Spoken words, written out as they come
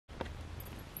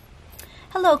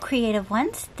Hello creative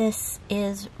ones, this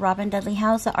is Robin Dudley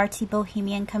Howes, the Artsy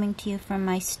Bohemian, coming to you from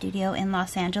my studio in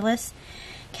Los Angeles,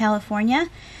 California.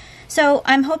 So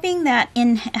I'm hoping that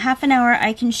in half an hour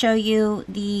I can show you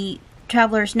the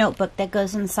traveler's notebook that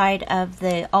goes inside of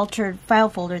the altered file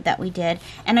folder that we did.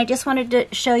 And I just wanted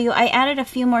to show you, I added a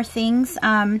few more things.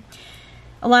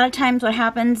 A lot of times what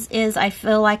happens is I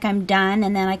feel like I'm done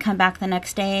and then I come back the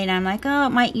next day and I'm like, oh,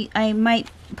 I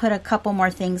might put a couple more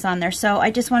things on there. So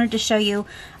I just wanted to show you,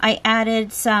 I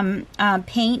added some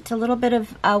paint, a little bit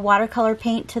of watercolor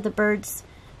paint to the bird's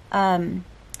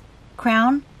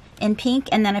crown in pink,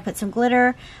 and then I put some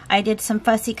glitter. I did some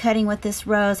fussy cutting with this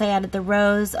rose. I added the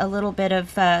rose, a little bit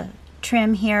of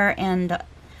trim here, and a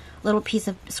little piece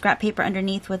of scrap paper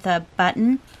underneath with a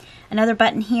button. Another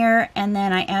button here, and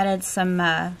then I added some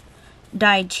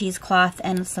dyed cheesecloth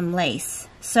and some lace.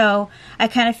 So I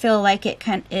kind of feel like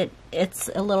it's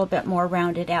a little bit more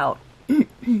rounded out.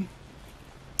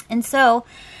 And so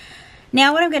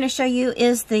now what I'm going to show you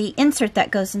is the insert that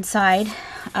goes inside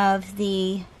of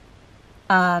the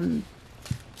alter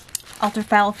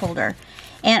file folder.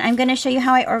 And I'm going to show you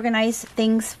how I organize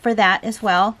things for that as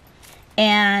well,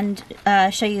 and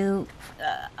show you,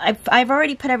 I've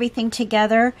already put everything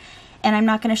together, and I'm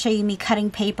not going to show you me cutting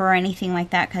paper or anything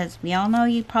like that, because we all know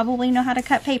you probably know how to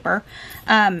cut paper.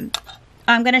 I'm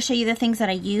going to show you the things that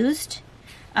I used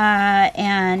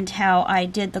and how I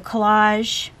did the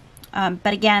collage.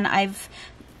 But again, I've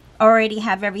already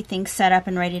have everything set up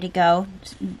and ready to go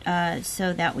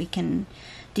so that we can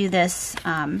do this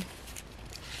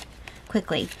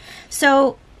quickly.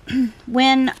 So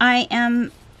when I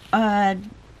am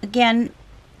again,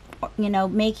 you know,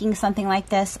 making something like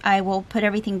this, I will put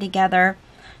everything together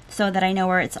so that I know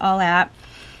where it's all at.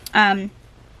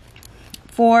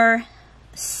 For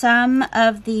some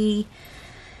of the,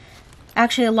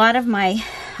 actually a lot of my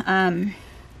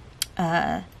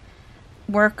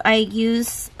work, I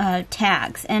use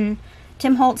tags, and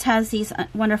Tim Holtz has these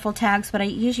wonderful tags, but I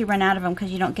usually run out of them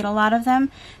because you don't get a lot of them.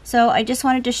 So I just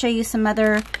wanted to show you some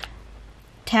other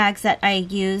tags that I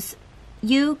use.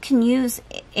 You can use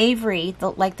Avery,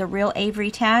 like the real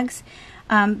Avery tags.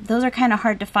 Those are kind of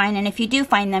hard to find, and if you do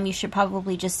find them, you should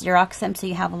probably just Xerox them so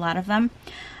you have a lot of them.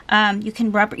 You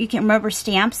can rubber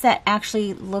stamps that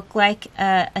actually look like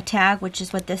a tag, which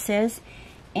is what this is.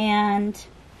 And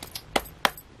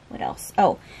what else?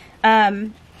 Oh,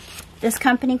 this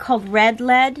company called Red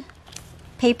Lead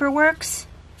Paperworks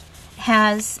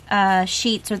has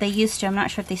sheets, or they used to. I'm not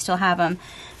sure if they still have them,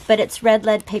 but it's Red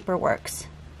Lead Paperworks.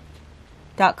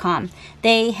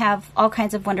 They have all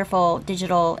kinds of wonderful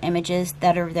digital images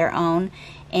that are their own,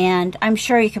 and I'm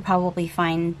sure you could probably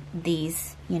find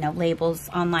these, you know, labels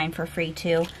online for free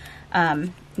too.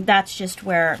 That's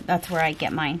where I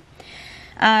get mine.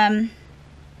 And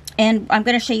I'm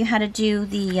going to show you how to do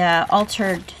the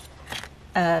altered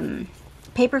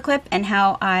paperclip and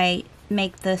how I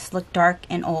make this look dark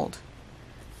and old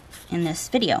in this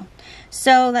video.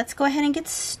 So let's go ahead and get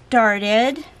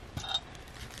started.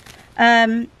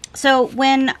 So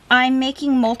when I'm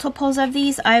making multiples of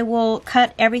these, I will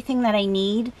cut everything that I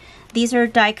need. These are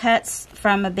die cuts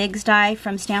from a Big's die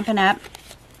from Stampin' Up!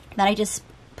 That I just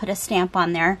put a stamp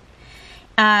on there.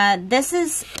 This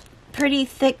is pretty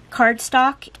thick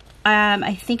cardstock.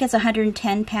 I think it's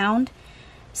 110 pound,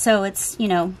 so it's, you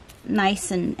know,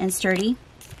 nice and sturdy.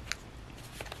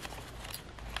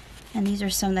 And these are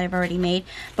some that I've already made.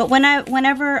 But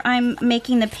whenever I'm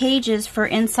making the pages for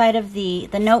inside of the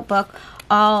notebook,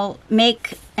 I'll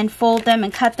make and fold them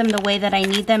and cut them the way that I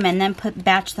need them, and then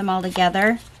batch them all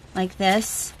together like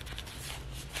this.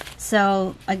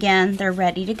 So again, they're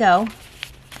ready to go.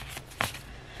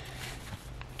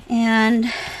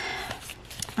 And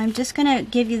I'm just going to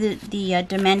give you the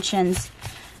dimensions.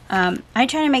 I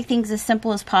try to make things as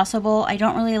simple as possible. I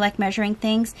don't really like measuring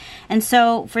things. And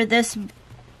so for this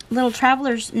little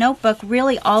traveler's notebook,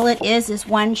 really all it is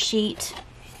one sheet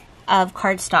of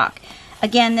cardstock.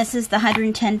 Again, this is the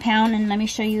 110 pound, and let me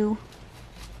show you.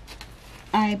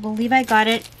 I believe I got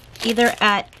it either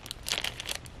at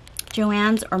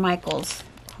Joann's or Michael's,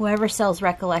 whoever sells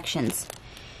Recollections.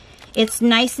 It's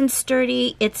nice and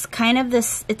sturdy. It's kind of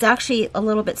this, it's actually a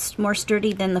little bit more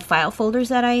sturdy than the file folders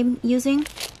that I'm using.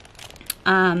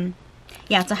 Yeah,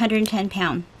 it's 110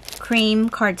 pound. Cream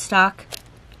cardstock.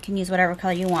 You can use whatever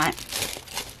color you want.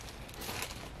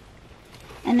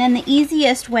 And then the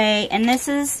easiest way, and this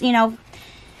is, you know,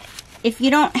 if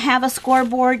you don't have a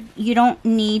scoreboard, you don't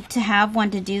need to have one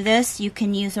to do this. You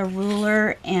can use a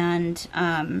ruler, and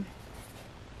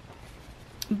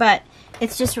but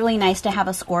it's just really nice to have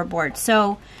a scoreboard.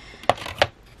 So,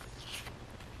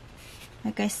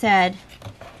 like I said,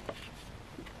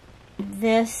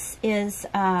 this is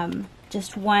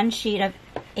just one sheet of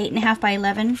 8.5 by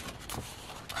 11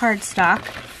 cardstock,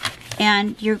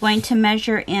 and you're going to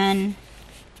measure in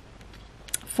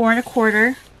 4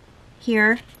 1/4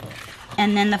 here,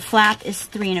 and then the flap is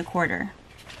 3 1/4.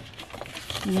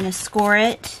 You're going to score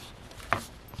it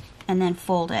and then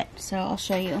fold it. So I'll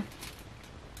show you.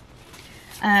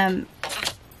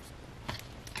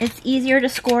 It's easier to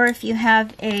score if you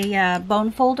have a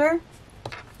bone folder.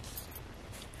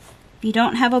 If you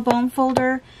don't have a bone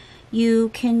folder, you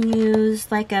can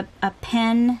use like a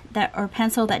pen that or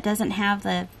pencil that doesn't have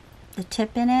the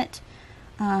tip in it.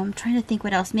 I'm trying to think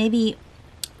what else. Maybe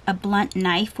a blunt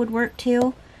knife would work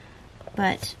too.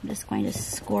 But I'm just going to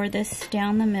score this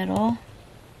down the middle.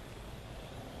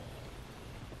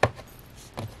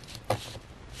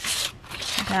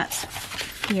 That's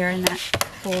here, and that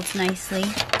folds nicely.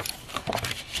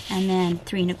 And then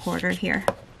 3 1/4 here.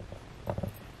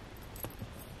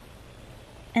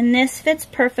 And this fits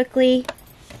perfectly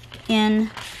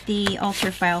in the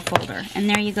altar file folder. And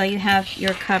there you go, you have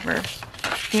your cover.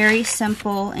 Very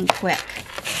simple and quick.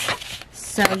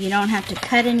 So you don't have to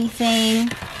cut anything.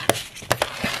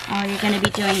 All you're going to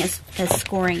be doing is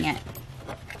scoring it.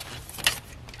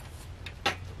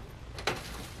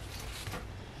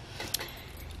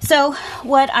 So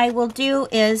what I will do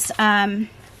is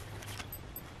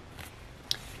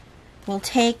we'll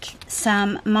take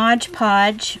some Mod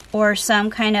Podge or some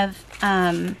kind of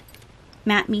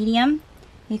matte medium.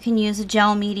 You can use a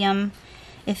gel medium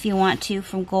if you want to,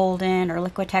 from Golden or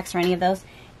Liquitex or any of those.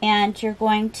 And you're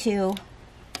going to,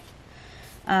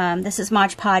 this is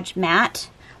Mod Podge matte.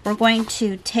 We're going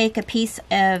to take a piece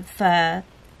of an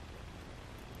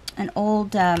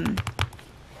old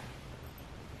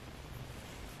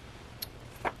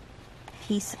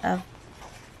piece of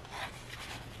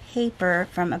paper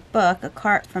from a book,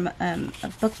 from a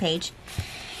book page,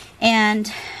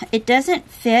 and it doesn't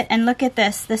fit. And look at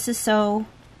this. This is so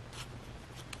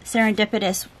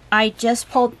serendipitous. I just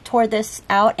tore this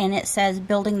out, and it says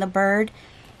 "Building the Bird,"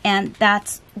 and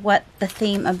that's what the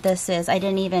theme of this is. I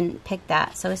didn't even pick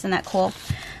that, so isn't that cool?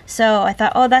 So I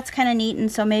thought, oh, that's kind of neat, and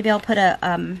so maybe I'll put a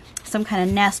some kind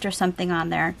of nest or something on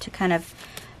there to kind of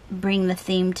bring the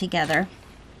theme together.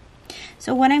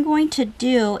 So what I'm going to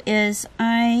do is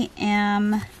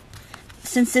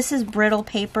since this is brittle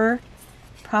paper,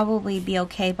 probably be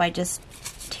okay by just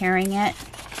tearing it.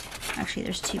 Actually,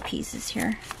 there's 2 pieces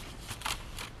here.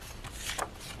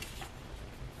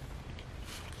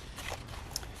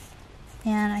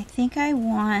 And I think I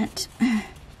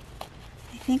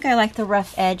like the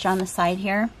rough edge on the side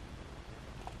here.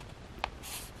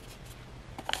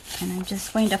 And I'm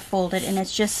just going to fold it, and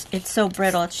it's so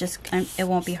brittle, it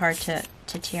won't be hard to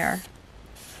tear.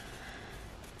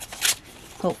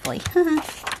 Hopefully.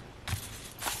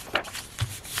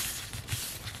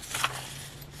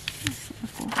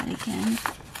 Fold it again.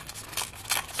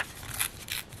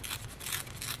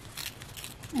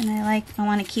 And I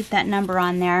want to keep that number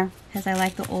on there because I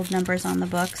like the old numbers on the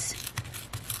books.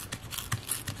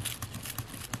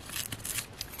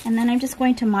 And then I'm just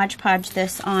going to Mod Podge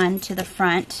this on to the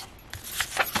front.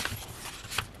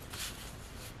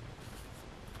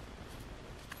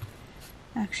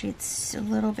 Actually, it's a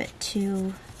little bit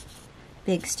too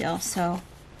big still, so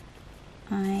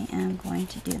I am going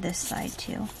to do this side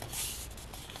too.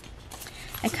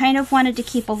 I kind of wanted to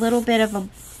keep a little bit of a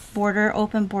border,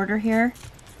 open border here.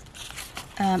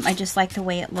 I just like the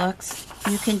way it looks.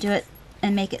 You can do it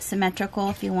and make it symmetrical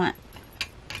if you want.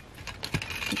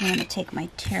 I'm going to take my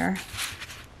tear.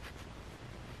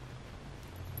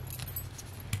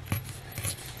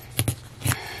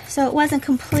 So it wasn't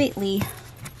completely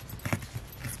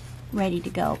ready to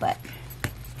go, but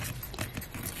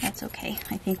that's okay.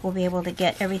 I think we'll be able to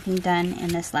get everything done in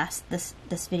this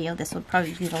video. This will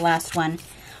probably be the last one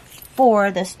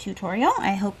for this tutorial.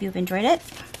 I hope you've enjoyed it.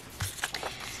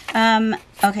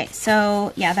 Okay,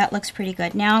 so yeah, that looks pretty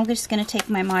good. Now I'm just going to take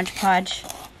my Mod Podge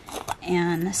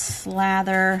and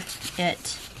slather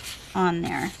it on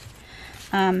there.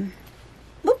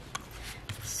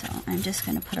 So I'm just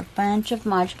going to put a bunch of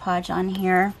Mod Podge on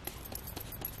here.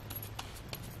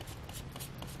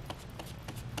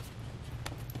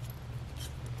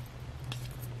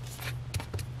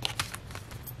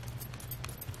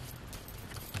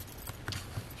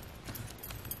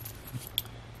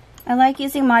 I like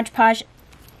using Mod Podge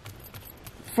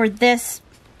for this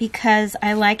because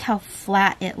I like how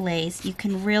flat it lays. You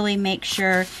can really make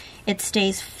sure it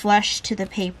stays flush to the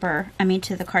paper,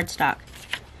 to the cardstock.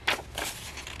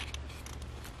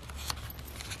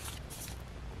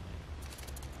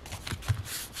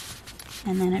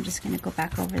 And then I'm just going to go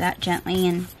back over that gently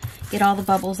and get all the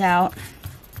bubbles out.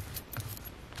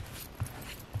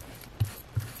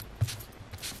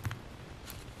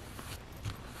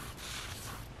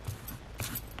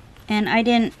 And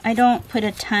I don't put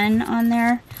a ton on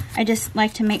there. I just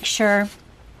like to make sure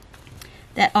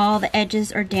that all the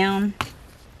edges are down.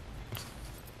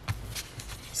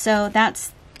 So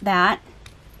that's that.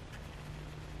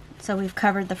 So we've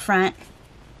covered the front.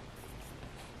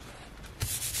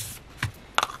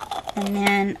 And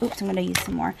then, oops, I'm going to use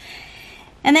some more.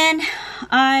 And then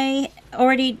I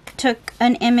already took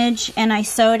an image and I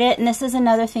sewed it. And this is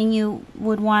another thing you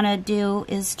would want to do,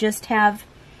 is just have,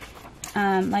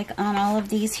 like on all of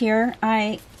these here,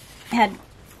 I had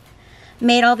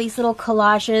made all these little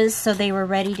collages so they were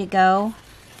ready to go.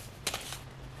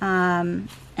 And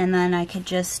then I could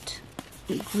just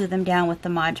glue them down with the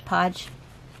Mod Podge.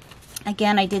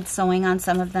 Again, I did sewing on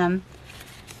some of them.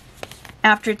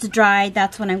 After it's dried,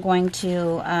 that's when I'm going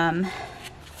to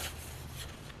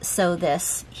sew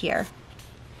this here,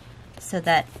 so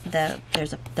that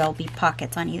there'll be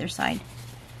pockets on either side.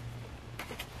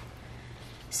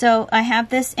 So I have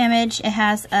this image. It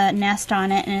has a nest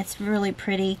on it, and it's really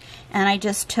pretty. And I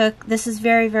just took, this is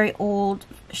very, very old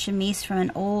chemise from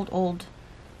an old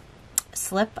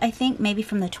slip, I think, maybe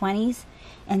from the 20s,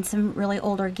 and some really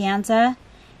old organza.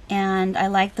 And I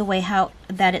like the way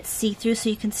that it's see-through, so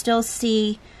you can still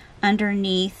see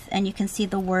underneath and you can see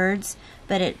the words,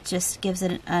 but it just gives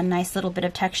it a nice little bit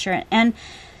of texture. And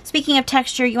speaking of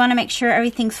texture, you want to make sure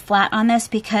everything's flat on this,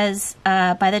 because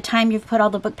by the time you've put all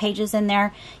the book pages in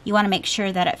there, you want to make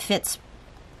sure that it fits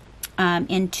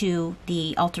into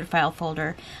the altered file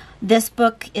folder. This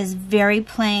book is very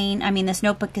plain. I mean, this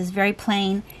notebook is very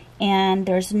plain, and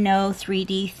there's no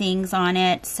 3D things on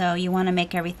it, so you want to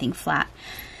make everything flat.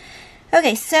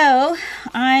 Okay, so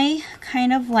I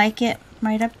kind of like it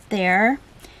right up there.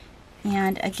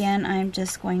 And again, I'm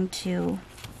just going to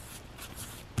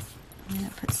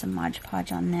put some Mod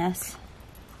Podge on this.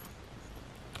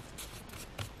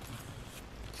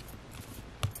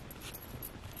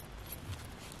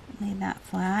 Lay that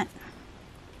flat.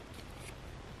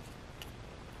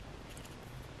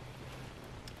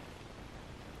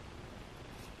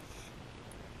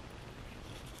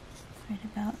 Right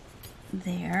about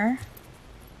there.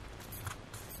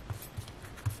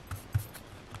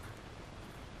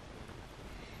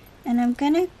 And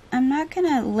I'm not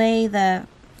gonna lay the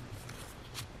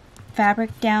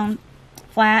fabric down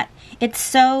flat. It's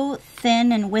so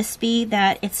thin and wispy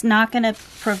that it's not gonna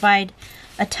provide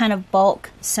a ton of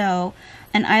bulk. So,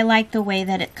 and I like the way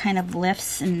that it kind of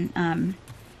lifts and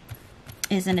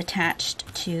isn't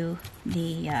attached to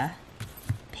the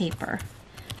paper.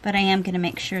 But I am gonna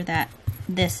make sure that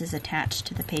this is attached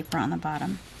to the paper on the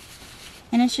bottom.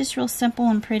 And it's just real simple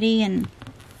and pretty, and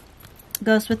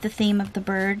goes with the theme of the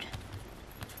bird.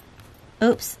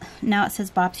 Oops, now it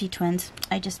says Bobbsey Twins.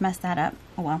 I just messed that up.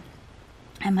 Oh well.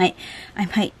 I might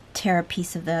tear a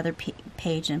piece of the other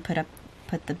page and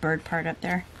put the bird part up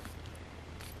there.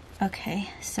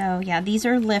 Okay, so yeah, these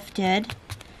are lifted.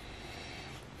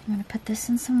 I'm gonna put this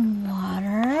in some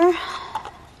water.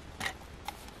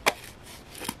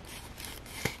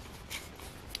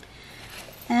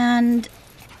 And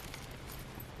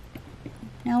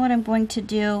now what I'm going to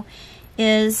do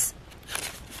is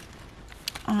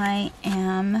I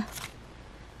am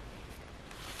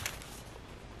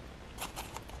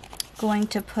going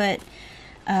to put,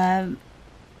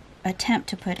 attempt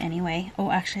to put anyway.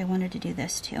 Oh, actually I wanted to do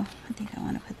this too. I think I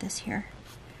want to put this here.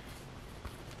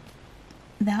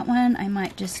 That one I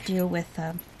might just do with,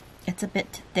 it's a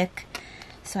bit thick,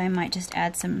 so I might just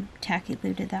add some tacky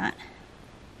glue to that.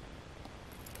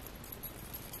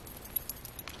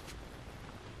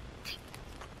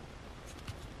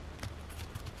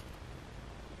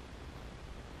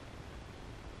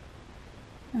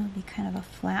 It'll be kind of a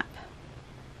flap.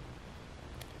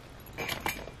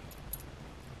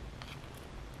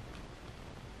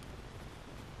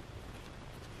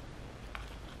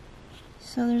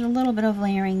 So there's a little bit of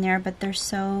layering there, but they're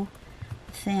so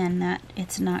thin that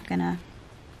it's not gonna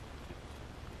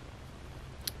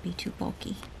be too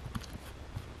bulky.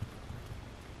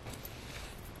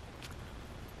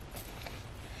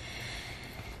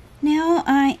 Now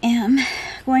I am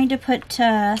going to put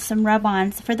some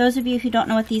rub-ons. For those of you who don't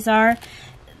know what these are,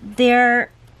 they're,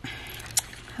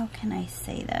 how can I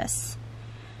say this?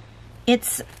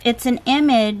 It's an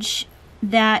image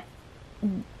that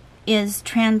is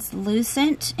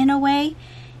translucent in a way,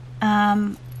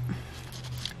 and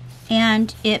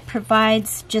it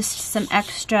provides just some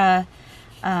extra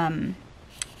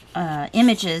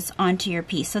images onto your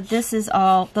piece. So this is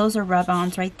all, those are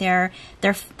rub-ons right there.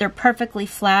 They're perfectly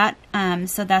flat,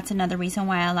 so that's another reason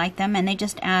why I like them, and they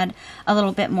just add a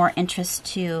little bit more interest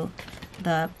to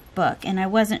the book. And I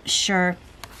wasn't sure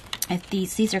if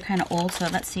these are kind of old, so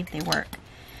let's see if they work.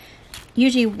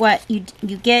 usually what you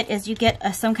get is you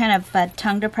get some kind of a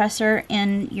tongue depressor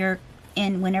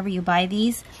in whenever you buy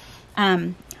these.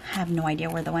 I have no idea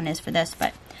where the one is for this,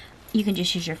 but you can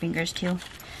just use your fingers too.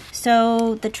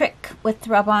 So the trick with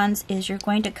rub-ons is you're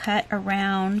going to cut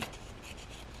around,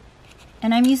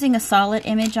 and I'm using a solid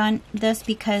image on this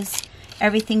because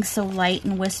everything's so light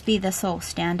and wispy, this will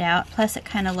stand out. Plus it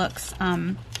kind of looks,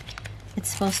 it's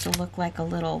supposed to look like a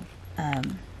little,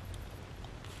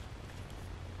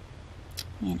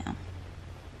 you know,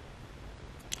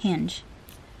 hinge.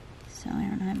 So I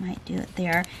don't know, I might do it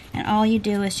there. And all you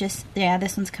do is just, yeah,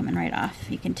 this one's coming right off.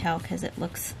 You can tell because it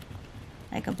looks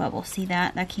like a bubble. See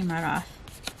that? That came right off.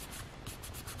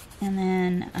 And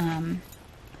then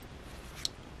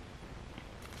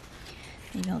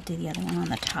maybe I'll do the other one on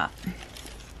the top.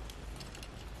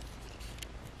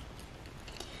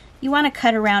 You want to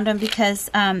cut around them because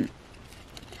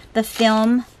the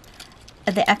film,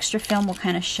 the extra film will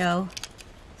kind of show.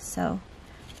 So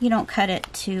you don't cut it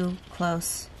too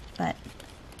close, but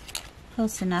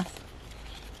close enough.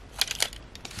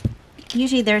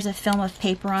 Usually there's a film of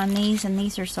paper on these, and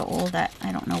these are so old that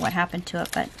I don't know what happened to it,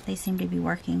 but they seem to be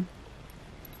working.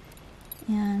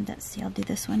 And let's see, I'll do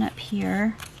this one up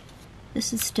here.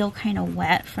 This is still kind of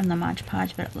wet from the Mod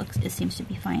Podge, but it seems to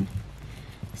be fine.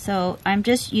 So I'm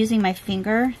just using my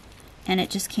finger, and it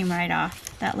just came right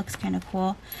off. That looks kind of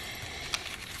cool.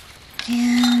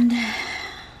 And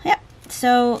yeah,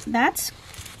 so that's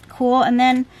cool. And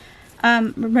then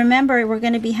remember, we're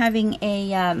going to be having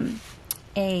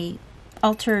a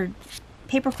altered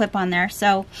paper clip on there,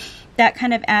 so that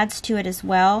kind of adds to it as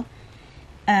well.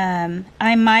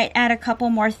 I might add a couple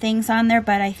more things on there,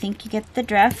 but I think you get the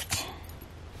drift.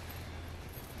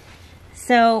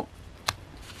 So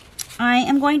I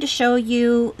am going to show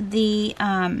you the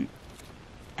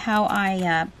how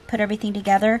I put everything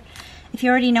together. If you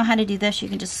already know how to do this, you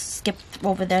can just skip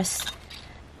over this.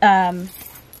 I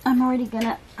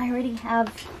already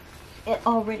have it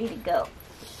all ready to go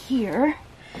here.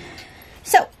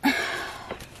 So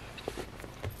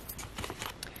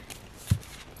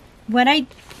what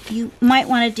you might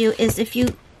want to do is, if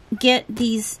you get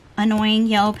these annoying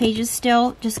yellow pages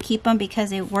still, just keep them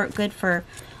because they work good for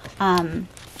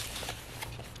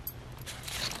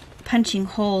punching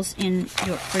holes in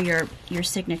your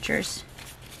signatures.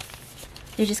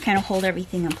 They just kind of hold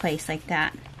everything in place like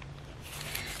that.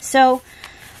 So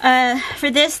for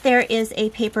this, there is a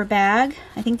paper bag.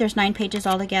 I think there's 9 pages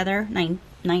altogether.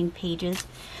 Nine pages.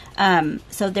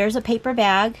 So there's a paper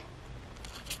bag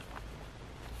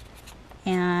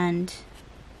and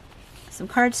some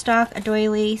cardstock, a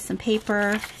doily, some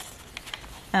paper,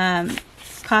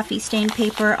 coffee stained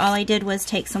paper. All I did was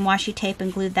take some washi tape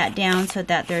and glued that down so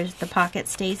that the pocket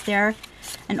stays there.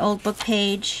 An old book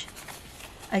page.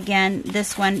 Again,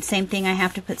 this one, same thing, I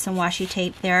have to put some washi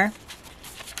tape there.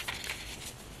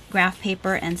 Graph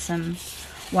paper and some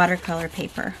watercolor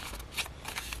paper.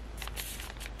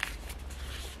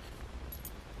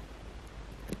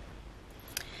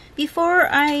 Before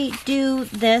I do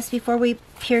this, before we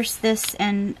pierce this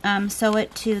and sew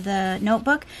it to the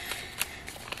notebook,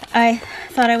 I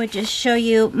thought I would just show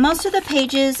you, most of the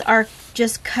pages are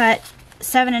just cut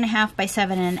 7.5 by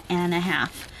 7.5.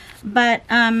 But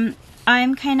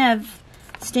I'm kind of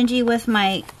stingy with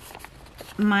my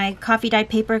coffee dyed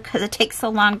paper because it takes so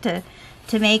long to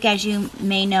make, as you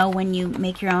may know when you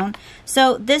make your own.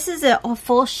 So this is a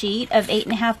full sheet of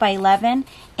 8.5 by 11,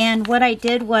 and what I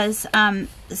did was,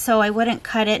 so I wouldn't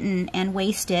cut it and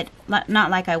waste it, not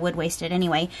like I would waste it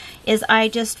anyway, is I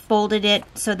just folded it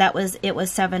so that it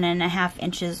was 7.5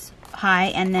 inches high,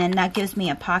 and then that gives me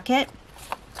a pocket.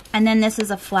 And then this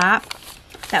is a flap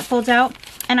that folds out,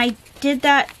 and I did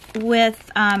that with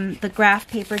the graph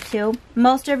paper too.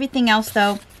 Most everything else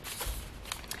though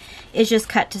is just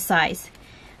cut to size.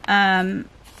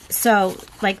 So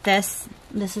like this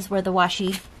is where the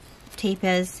washi tape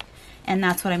is, and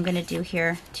that's what I'm going to do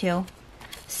here too.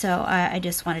 So I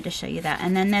just wanted to show you that.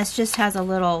 And then this just has a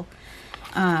little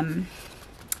a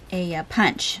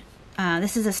punch.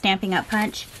 This is a Stampin' Up!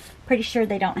 Punch. Pretty sure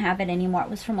they don't have it anymore. It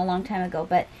was from a long time ago,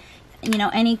 but you know,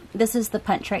 this is the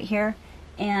punch right here,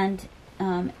 and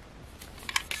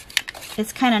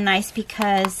it's kind of nice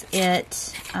because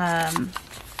it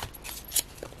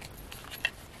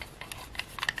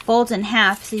folds in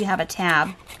half, so you have a tab.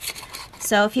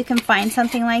 So if you can find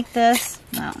something like this,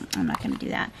 well, I'm not going to do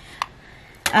that.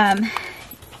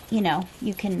 You know,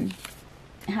 you can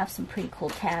have some pretty cool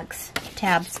tabs.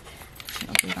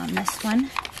 I'll do it on this one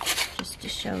just to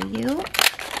show you.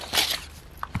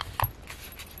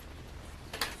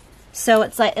 So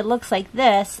it's like, it looks like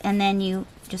this, and then you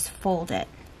just fold it.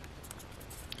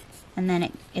 And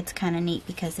then it's kind of neat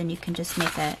because then you can just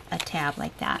make a tab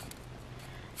like that.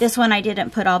 This one I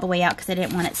didn't put all the way out because I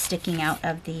didn't want it sticking out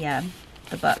of the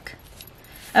book.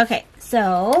 Okay,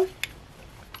 so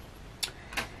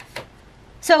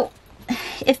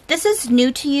if this is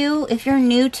new to you, if you're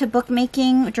new to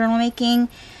bookmaking, journal making,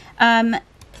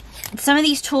 some of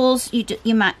these tools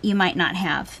you might not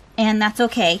have, and that's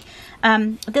okay.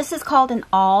 This is called an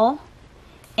awl,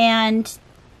 and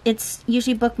it's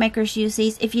usually bookmakers use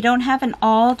these. If you don't have an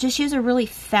awl, just use a really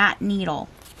fat needle.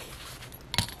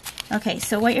 Okay,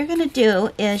 so what you're gonna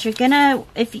do is you're gonna,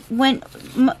 when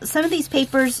some of these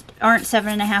papers aren't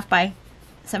 7.5 by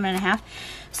 7.5,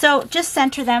 so just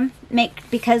center them.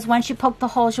 Because once you poke the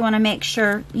holes, you want to make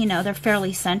sure they're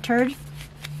fairly centered.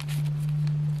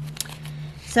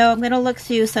 So I'm gonna look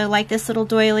through. So like this little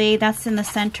doily, that's in the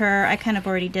center. I kind of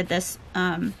already did this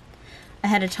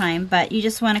ahead of time, but you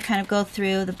just want to kind of go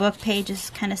through. The book page is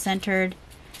kind of centered,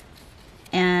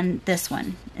 and this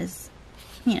one is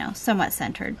somewhat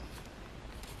centered.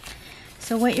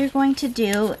 So what you're going to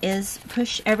do is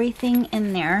push everything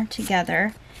in there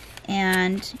together,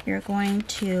 and you're going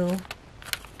to,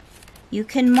 you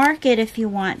can mark it if you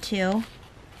want to.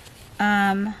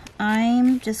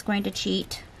 I'm just going to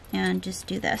cheat and just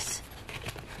do this.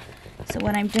 So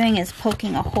what I'm doing is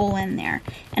poking a hole in there.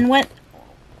 And what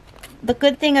the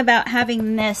good thing about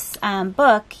having this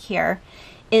book here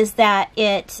is that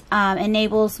it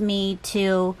enables me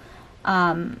to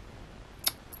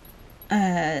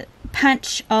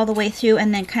punch all the way through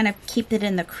and then kind of keep it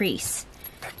in the crease,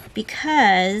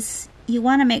 because you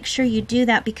want to make sure you do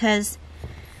that, because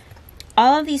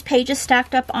all of these pages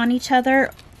stacked up on each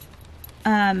other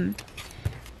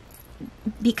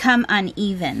become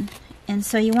uneven, and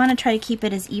so you want to try to keep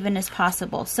it as even as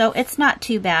possible. So it's not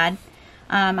too bad.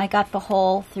 I got the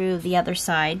hole through the other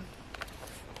side.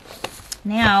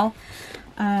 Now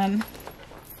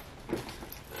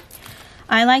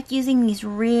I like using these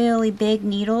really big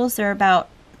needles. They're about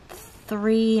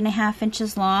 3.5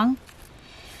 inches long,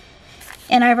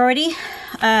 and I've already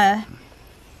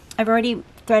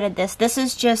threaded this. This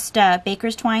is just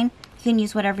baker's twine. You can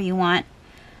use whatever you want,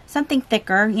 something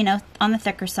thicker, on the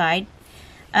thicker side.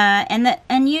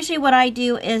 And usually what I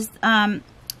do is,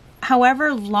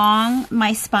 however long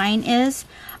my spine is,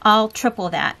 I'll triple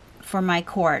that for my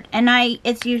cord, and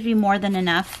it's usually more than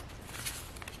enough.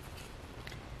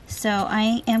 So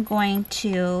I am going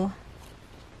to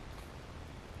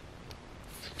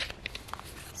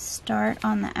start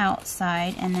on the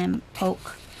outside and then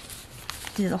poke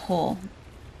through the hole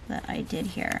that I did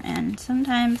here. And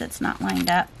sometimes it's not lined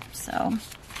up, so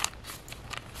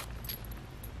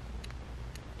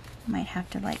I might have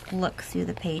to like look through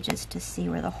the pages to see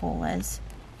where the hole is.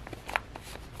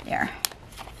 There.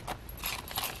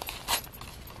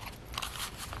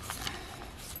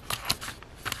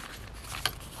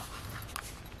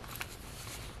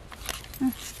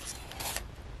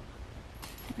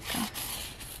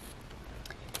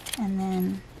 And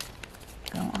then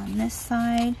go on this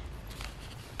side.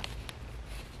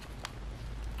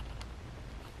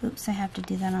 Oops, I have to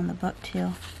do that on the book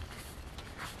too.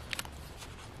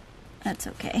 That's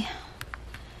okay.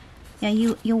 Yeah,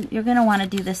 you're gonna want to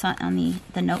do this on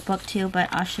the notebook too, but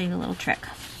I'll show you a little trick.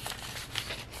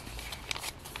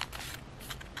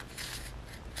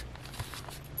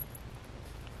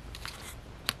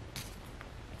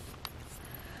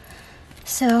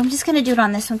 So I'm just going to do it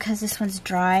on this one because this one's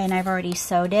dry and I've already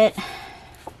sewed it.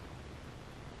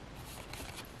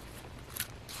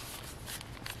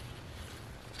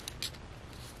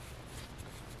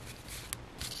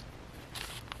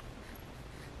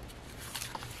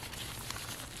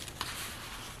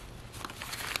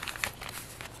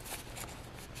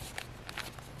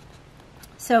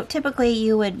 So typically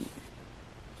you would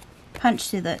punch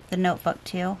through the notebook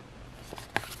too,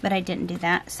 but I didn't do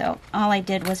that. So all I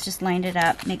did was just lined it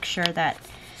up, make sure that,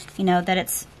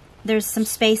 that there's some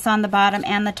space on the bottom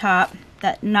and the top,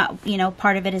 that not,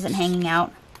 part of it isn't hanging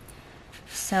out.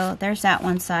 So there's that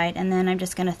one side, and then I'm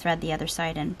just going to thread the other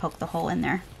side and poke the hole in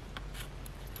there.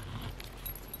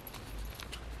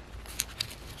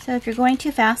 So if you're going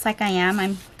too fast like I am,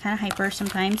 I'm kind of hyper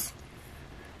sometimes,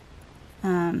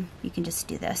 you can just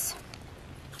do this.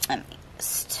 Let me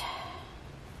just...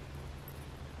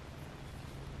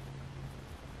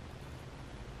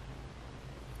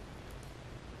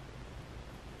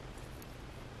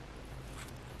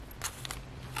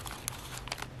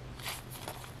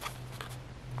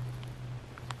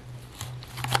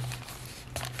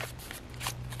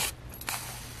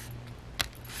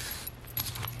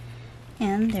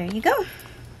 And there you go.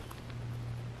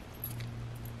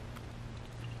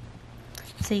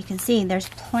 So you can see there's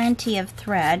plenty of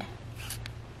thread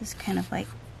Just kind of like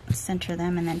center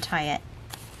them and then tie it.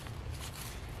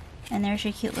 And there's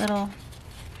your cute little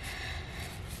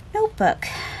notebook.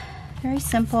 Very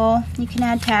simple. You can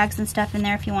add tags and stuff in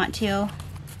there if you want to.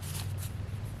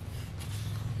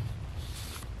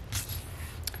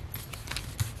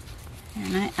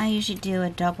 And I usually do a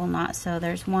double knot, so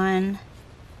there's one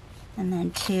and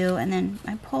then two, and then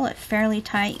I pull it fairly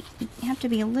tight. You have to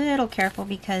be a little careful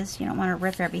because you don't want to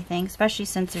rip everything, especially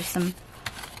since there's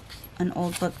an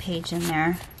old book page in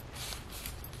there.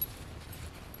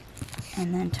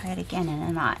 And then tie it again in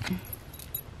a knot.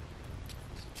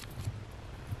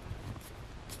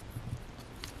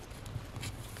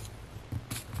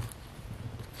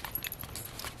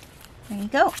 There you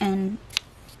go. And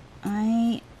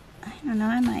I don't know,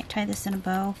 I might tie this in a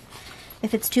bow.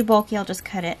 If it's too bulky, I'll just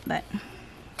cut it, but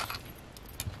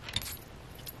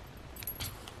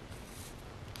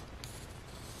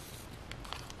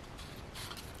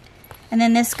and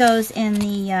then this goes in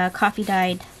the coffee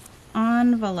dyed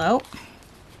envelope,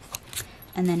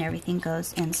 and then everything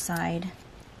goes inside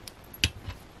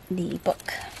the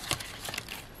book.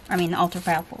 I mean the altar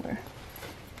file folder.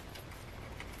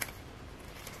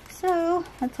 So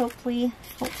let's hope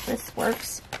this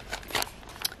works.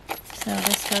 So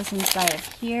this goes inside of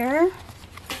here.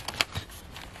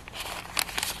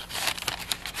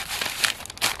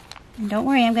 And don't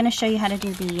worry, I'm going to show you how to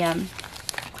do the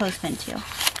clothespin too.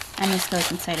 And this goes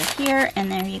inside of here,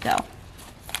 and there you go.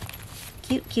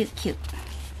 Cute, cute, cute.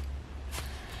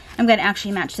 I'm going to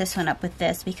actually match this one up with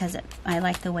this because I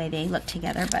like the way they look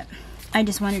together, but I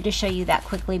just wanted to show you that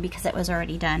quickly because it was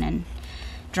already done and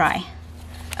dry.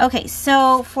 Okay,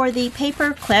 so for the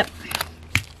paper clip,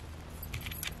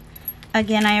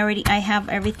 again, I have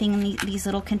everything in these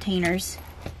little containers,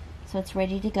 so it's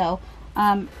ready to go.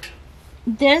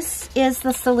 This is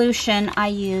the solution I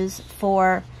use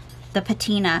for the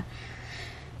patina.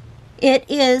 It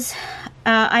is,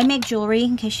 I make jewelry,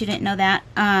 in case you didn't know that,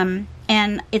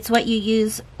 and it's what you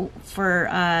use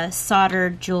for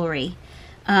soldered jewelry.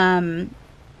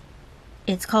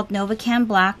 It's called Novacan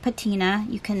Black Patina.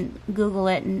 You can Google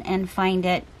it and find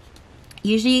it.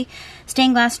 Usually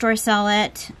stained glass stores sell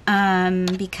it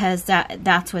because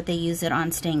that's what they use it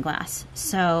on, stained glass.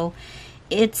 So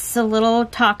it's a little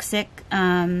toxic.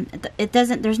 It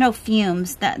doesn't, there's no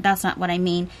fumes. That's not what I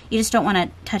mean. You just don't want to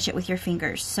touch it with your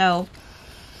fingers. So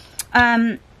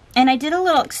and I did a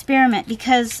little experiment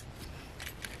because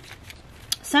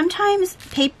sometimes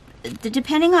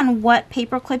depending on what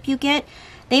paper clip you get,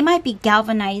 they might be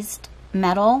galvanized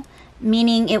metal,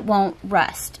 meaning it won't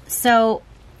rust. So,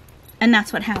 and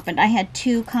that's what happened. I had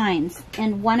two kinds,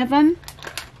 and one of them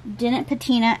didn't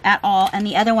patina at all, and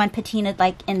the other one patinaed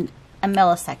like in a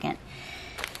millisecond.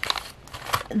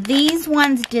 These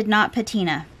ones did not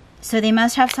patina, so they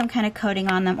must have some kind of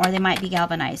coating on them, or they might be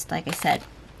galvanized, like I said.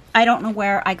 I don't know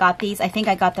where I got these. I think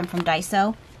I got them from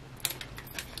Daiso.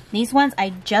 These ones,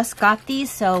 I just got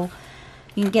these, so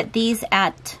you can get these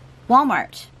at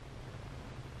Walmart.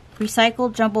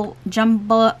 Recycled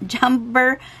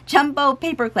jumbo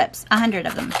paper clips, 100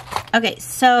 of them. Okay,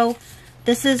 so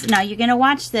this is, now you're gonna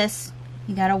watch this.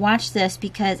 You gotta watch this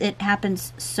because it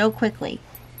happens so quickly.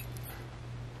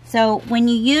 So when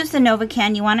you use the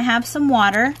Novacan, you want to have some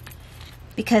water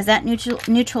because that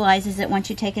neutralizes it once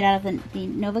you take it out of the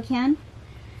Novacan.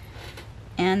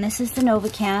 And this is the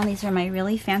Novacan. These are my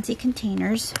really fancy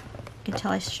containers. You can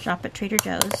tell I shop at Trader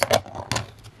Joe's.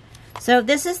 So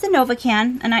this is the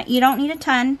Novacan, and you don't need a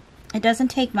ton. It doesn't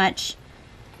take much.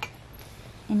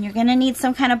 And you're going to need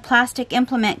some kind of plastic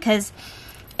implement because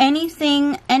any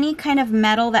kind of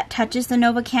metal that touches the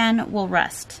Novacan will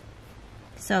rust.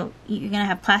 So you're going to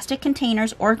have plastic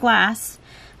containers or glass,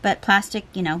 but plastic,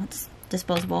 you know, it's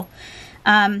disposable.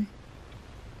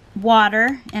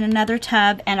 Water in another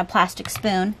tub and a plastic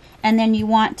spoon. And then you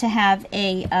want to have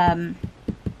a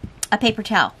paper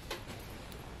towel.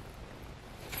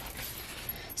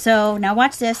 So now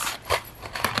watch this.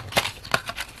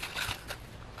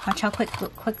 Watch how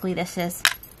quickly this is.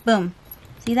 Boom.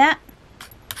 See that?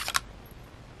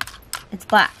 It's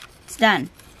black. It's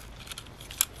done.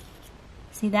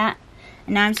 See that?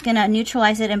 And now I'm just going to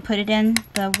neutralize it and put it in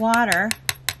the water.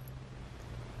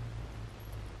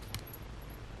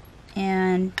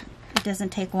 And it doesn't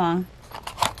take long.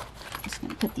 I'm just going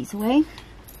to put these away.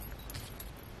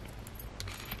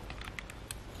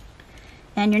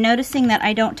 And you're noticing that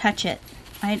I don't touch it.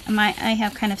 I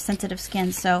have kind of sensitive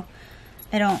skin, so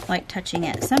I don't like touching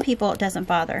it. Some people it doesn't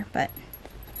bother, but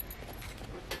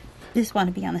I just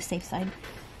want to be on the safe side.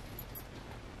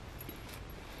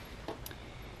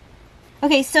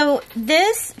 Okay, so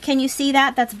this, can you see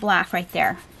that? That's black right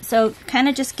there. So kind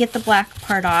of just get the black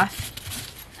part off.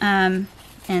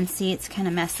 And see, it's kind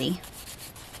of messy.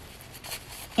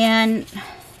 And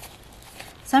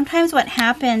sometimes what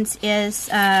happens is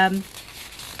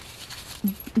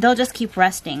they'll just keep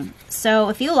rusting. So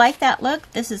if you like that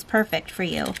look, this is perfect for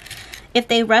you. If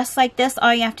they rust like this,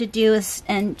 all you have to do is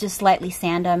just lightly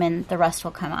sand them and the rust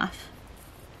will come off.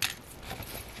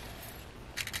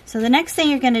 So the next thing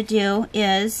you're going to do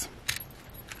is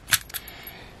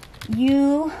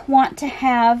you want to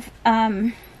have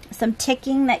some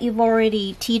ticking that you've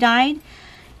already tea dyed.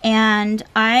 And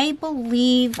I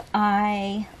believe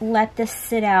I let this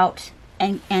sit out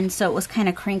and so it was kind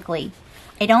of crinkly.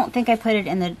 I don't think I put it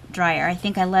in the dryer. I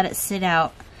think I let it sit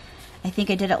out. I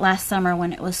think I did it last summer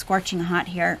when it was scorching hot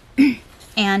here.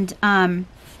 And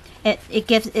it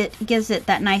gives it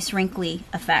that nice wrinkly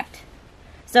effect.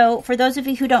 So for those of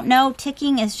you who don't know,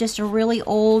 ticking is just a really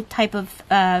old type of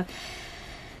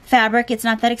fabric. It's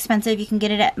not that expensive. You can get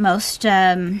it at most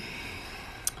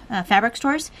fabric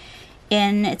stores.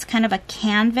 And it's kind of a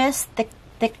canvas,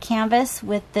 thick canvas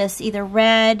with this either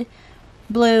red,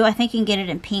 blue, I think you can get it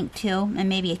in pink too, and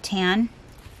maybe a tan.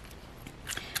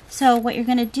 So what you're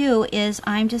going to do is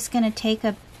I'm just going to take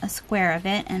a square of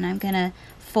it and I'm going to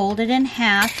fold it in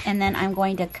half, and then I'm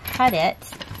going to cut it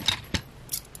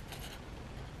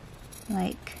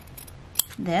like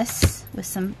this with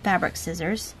some fabric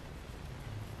scissors.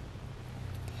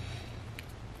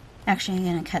 Actually, I'm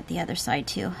going to cut the other side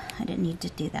too. I didn't need to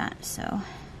do that. So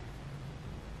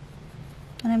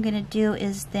what I'm going to do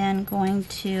is then going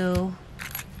to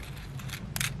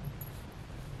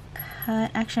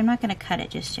cut, actually I'm not going to cut it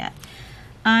just yet.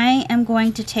 I am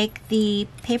going to take the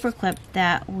paper clip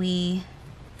that we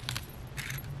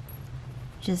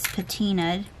just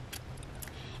patinaed,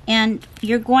 and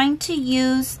you're going to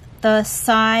use the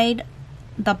side,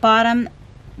 the bottom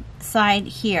side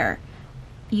here.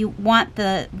 You want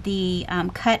the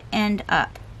cut end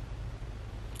up.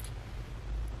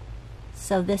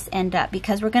 So this end up,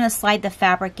 because we're going to slide the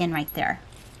fabric in right there.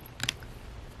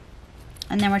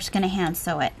 And then we're just going to hand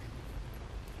sew it.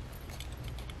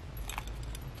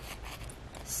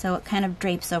 So it kind of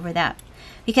drapes over that.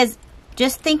 Because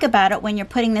just think about it, when you're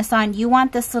putting this on, you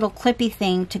want this little clippy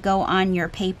thing to go on your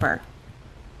paper.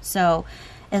 So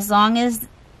as long as,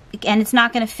 and it's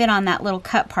not going to fit on that little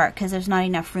cut part because there's not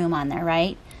enough room on there,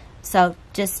 right? So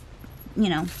just, you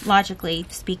know, logically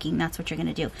speaking, that's what you're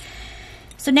going to do.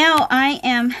 So now I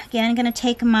am, again, going to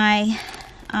take my,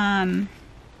 my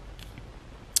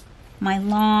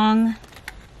long,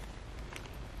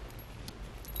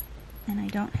 and I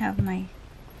don't have my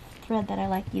thread that I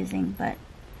like using, but,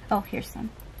 oh, here's some.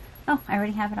 Oh, I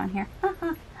already have it on here.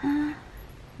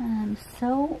 I'm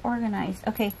so organized.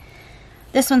 Okay,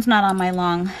 this one's not on my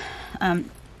long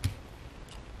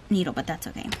needle, but that's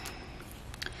okay.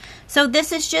 So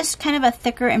this is just kind of a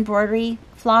thicker embroidery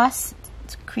floss.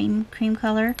 It's cream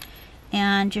color,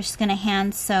 and you're just going to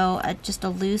hand sew just a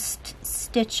loose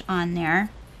stitch on there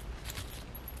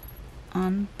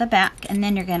on the back, and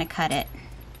then you're going to cut it.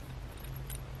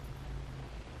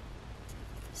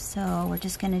 So we're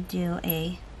just going to do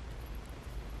a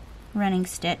running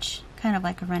stitch, kind of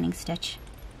like a running stitch,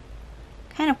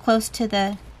 kind of close to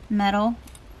the metal.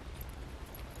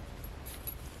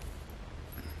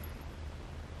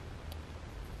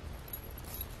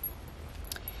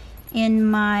 In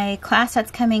my class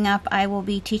that's coming up, I will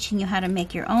be teaching you how to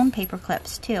make your own paper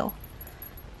clips too,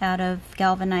 out of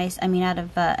galvanized, out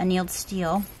of annealed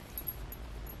steel.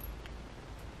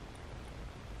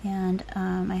 And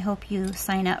I hope you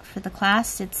sign up for the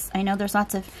class. I know there's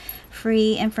lots of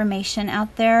free information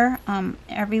out there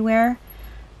everywhere,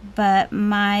 but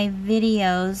my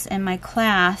videos and my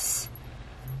class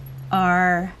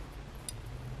are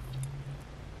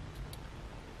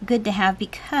good to have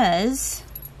because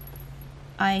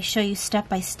I show you step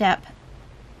by step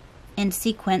in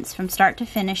sequence from start to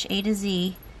finish, A to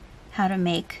Z, how to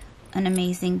make an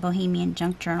amazing bohemian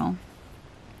junk journal.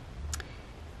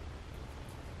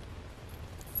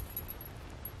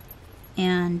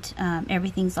 And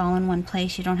everything's all in one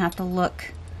place. You don't have to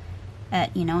look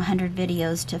at 100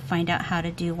 videos to find out how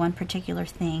to do one particular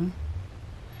thing.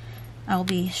 I'll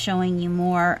be showing you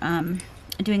more,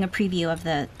 doing a preview of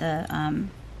the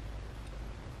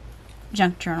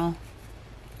junk journal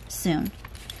soon.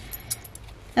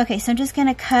 Okay, so I'm just going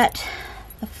to cut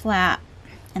the flap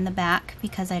in the back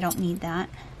because I don't need that.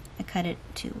 I cut it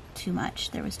too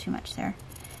much. There was too much there.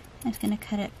 I'm just going to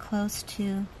cut it close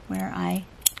to where I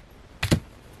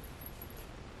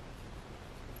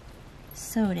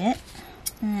sewed it,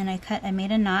 and then I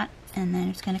made a knot, and then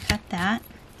I'm just going to cut that.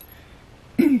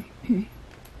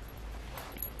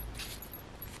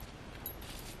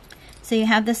 So you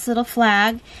have this little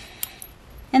flag,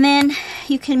 And then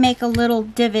you can make a little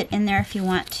divot in there if you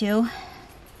want to.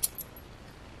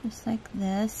 Just like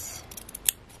this.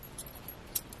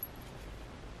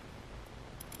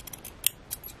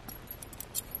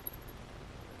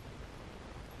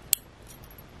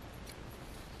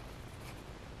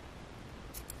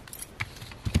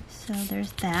 So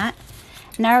there's that.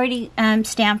 And I already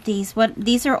stamped these.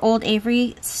 These are old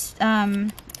Avery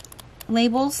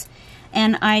labels,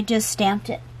 and I just stamped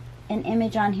an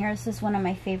image on here. This is one of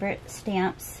my favorite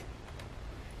stamps,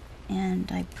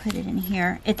 and I put it in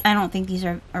here. I don't think these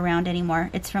are around anymore.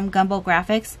 It's from Gumbo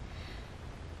Graphics.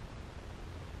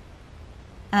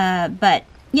 But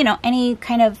you know, any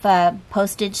kind of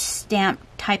postage stamp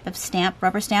type of stamp,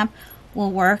 rubber stamp, will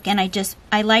work. And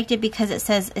I liked it because it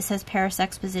says Paris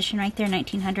Exposition right there,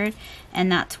 1900,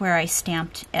 and that's where I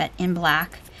stamped it in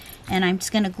black. And I'm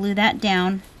just going to glue that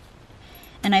down,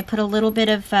 and I put a little bit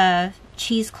of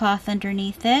cheesecloth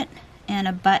underneath it, and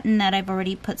a button that I've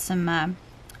already put some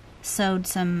sewed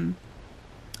some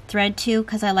thread to,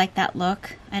 because I like that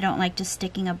look. I don't like just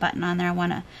sticking a button on there. I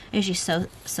want to usually sew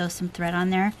some thread on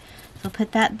there. So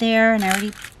put that there, and I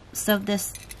already sewed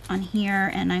this on here,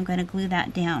 and I'm going to glue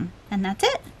that down, and that's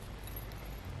it.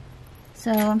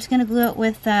 So I'm just going to glue it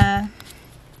with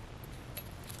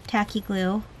tacky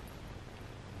glue.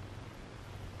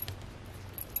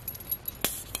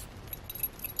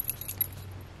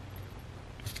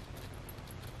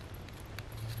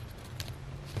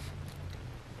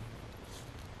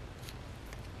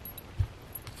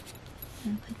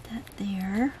 And put that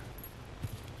there.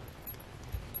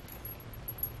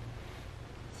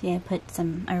 See, I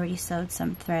already sewed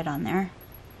some thread on there.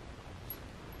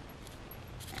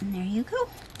 And there you go.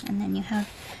 And then you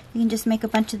can just make a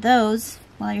bunch of those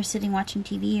while you're sitting watching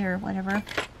TV or whatever.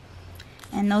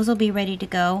 And those will be ready to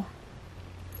go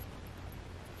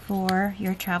for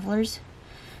your traveler's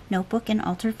notebook and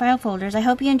altered file folders. I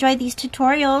hope you enjoyed these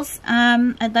tutorials.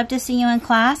 I'd love to see you in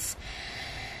class.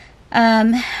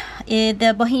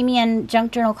 The Bohemian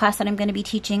Junk Journal class that I'm going to be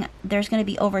teaching, there's going to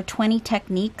be over 20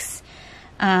 techniques.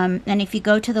 And if you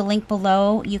go to the link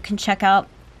below, you can check out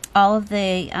all of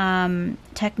the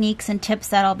techniques and tips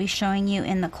that I'll be showing you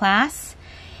in the class.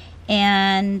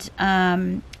 And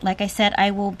like I said,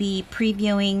 I will be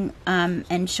previewing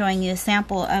and showing you a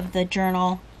sample of the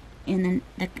journal in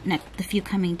the few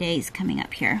coming days coming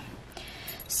up here.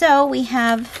 So we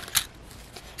have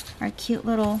our cute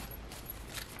little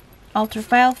alter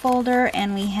file folder,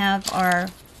 and we have our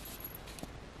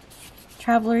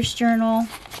traveler's journal,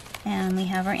 and we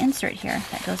have our insert here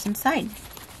that goes inside.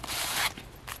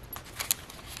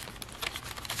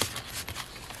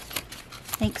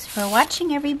 Thanks for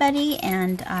watching, everybody,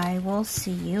 and I will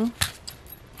see you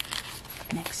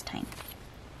next time.